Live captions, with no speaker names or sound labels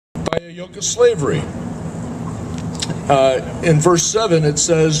by a yoke of slavery. In verse 7, it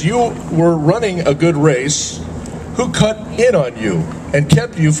says, you were running a good race. Who cut in on you and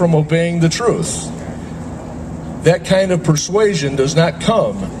kept you from obeying the truth? That kind of persuasion does not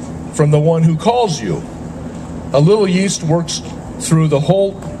come from the one who calls you. A little yeast works through the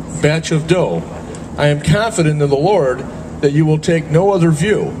whole batch of dough. I am confident in the Lord that you will take no other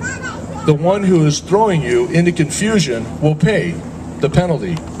view. The one who is throwing you into confusion will pay the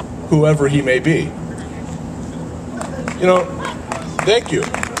penalty, whoever he may be. You know, thank you.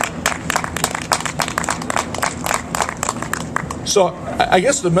 So I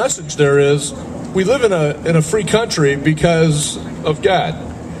guess the message there is we live in a free country because of God.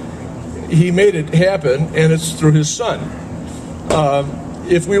 He made it happen, and it's through his Son.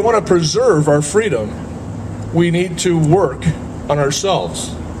 If we want to preserve our freedom, we need to work on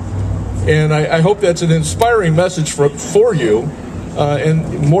ourselves. And I hope that's an inspiring message for you,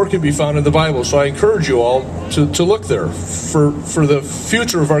 and more can be found in the Bible. So I encourage you all to look there. For the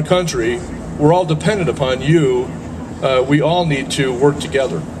future of our country, we're all dependent upon you. We all need to work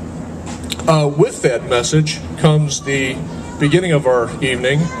together. With that message comes the beginning of our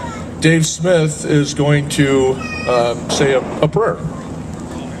evening. Dave Smith is going to say a prayer.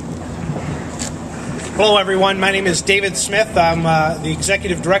 Hello, everyone. My name is David Smith. I'm the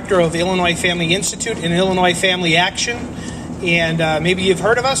Executive Director of the Illinois Family Institute and Illinois Family Action. And maybe you've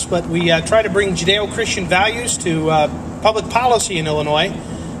heard of us, but we try to bring Judeo-Christian values to public policy in Illinois.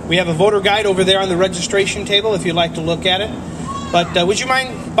 We have a voter guide over there on the registration table if you'd like to look at it. But would you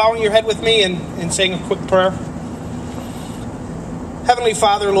mind bowing your head with me and saying a quick prayer? Heavenly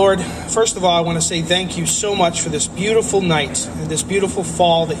Father, Lord, first of all, I want to say thank you so much for this beautiful night and this beautiful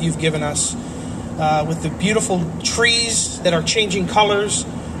fall that you've given us, with the beautiful trees that are changing colors,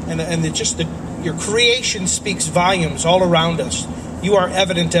 and your creation speaks volumes all around us. You are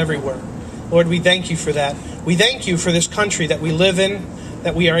evident everywhere. Lord, we thank you for that. We thank you for this country that we live in,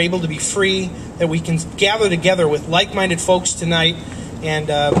 that we are able to be free, that we can gather together with like-minded folks tonight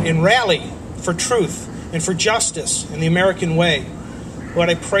and rally for truth and for justice in the American way. Lord,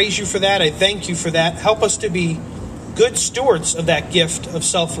 I praise you for that. I thank you for that. Help us to be good stewards of that gift of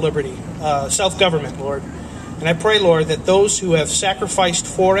self-liberty, self-government, Lord. And I pray, Lord, that those who have sacrificed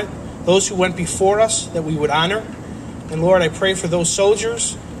for it, those who went before us, that we would honor. And Lord, I pray for those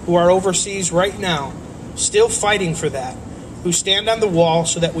soldiers who are overseas right now, still fighting for that, who stand on the wall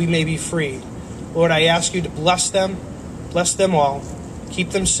so that we may be free. Lord, I ask you to bless them all, keep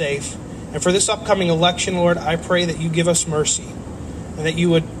them safe. And for this upcoming election, Lord, I pray that you give us mercy and that you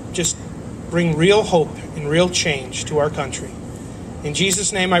would just bring real hope and real change to our country. In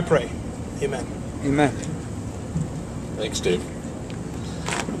Jesus' name I pray. Amen. Amen. Thanks, Dave.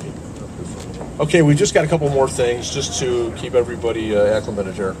 Okay, we just got a couple more things just to keep everybody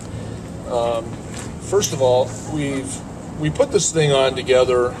acclimated here. First of all, we put this thing on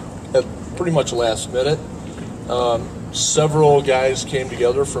together at pretty much last minute. Several guys came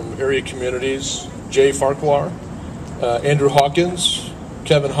together from area communities: Jay Farquhar, Andrew Hawkins,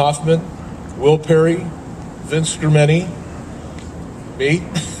 Kevin Hoffman, Will Perry, Vince Germeni, me,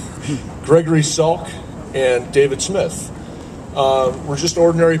 Gregory Selk, and David Smith. We're just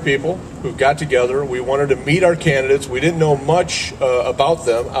ordinary people who got together. We wanted to meet our candidates. We didn't know much about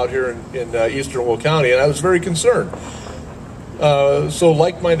them out here in eastern Will County, and I was very concerned. So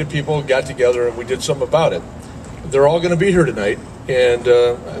like-minded people got together, and we did something about it. They're all going to be here tonight, and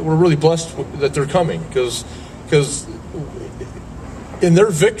we're really blessed that they're coming, because in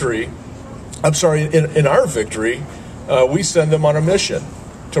their victory, in our victory, we send them on a mission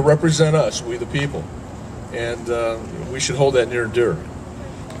to represent us, we the people. And we should hold that near and dear.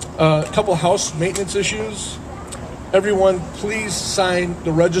 A couple house maintenance issues. Everyone, please sign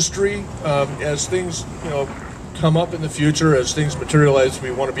the registry as things come up in the future, as things materialize.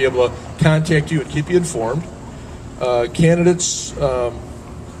 We want to be able to contact you and keep you informed. Candidates, the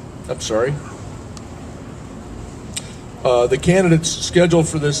candidates scheduled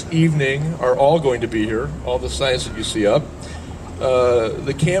for this evening are all going to be here, all the signs that you see up.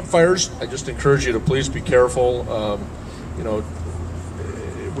 The campfires, I just encourage you to please be careful.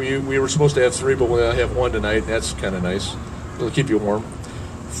 We were supposed to have 3, but we only have 1 tonight. That's kind of nice. It'll keep you warm.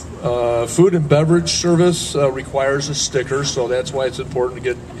 Food and beverage service requires a sticker, so that's why it's important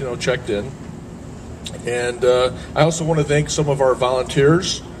to get checked in. And I also want to thank some of our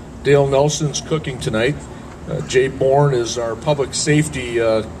volunteers. Dale Nelson's cooking tonight. Jay Bourne is our public safety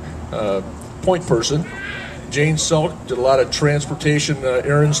point person. Jane Selk did a lot of transportation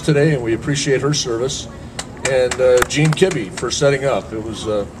errands today, and we appreciate her service. And Gene Kibbe for setting up.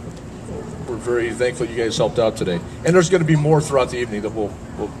 We're very thankful you guys helped out today. And there's going to be more throughout the evening that we'll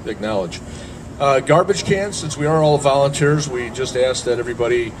acknowledge. Garbage cans, since we are all volunteers, we just ask that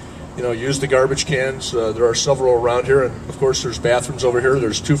everybody, use the garbage cans. There are several around here, and of course there's bathrooms over here.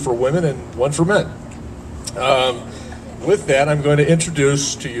 There's 2 for women and 1 for men. With that, I'm going to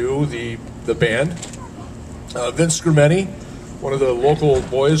introduce to you the band. Vince Scrumeni, one of the local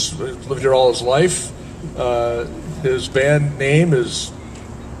boys who's lived here all his life. His band name is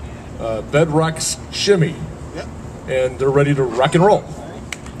Bedrock's Shimmy. Yep. And they're ready to rock and roll.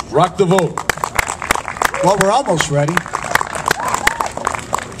 Rock the vote. Well, we're almost ready.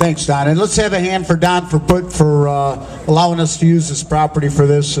 Thanks, Don. And let's have a hand for Don for allowing us to use this property for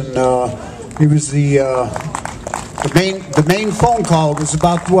this. And he was the main phone call. It was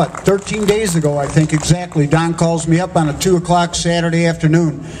about, 13 days ago, I think, exactly. Don calls me up on a 2 o'clock Saturday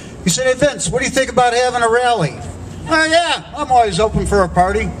afternoon. He said, "Hey, Vince, what do you think about having a rally?" "Oh, yeah, I'm always open for a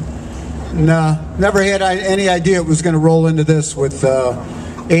party." And never had any idea it was going to roll into this with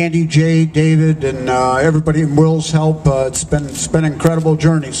Andy, Jay, David, and everybody in Will's help. It's been an incredible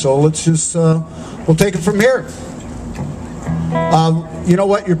journey. So let's just we'll take it from here. You know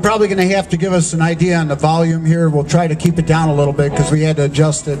what? You're probably going to have to give us an idea on the volume here. We'll try to keep it down a little bit because we had to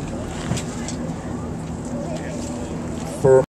adjust it.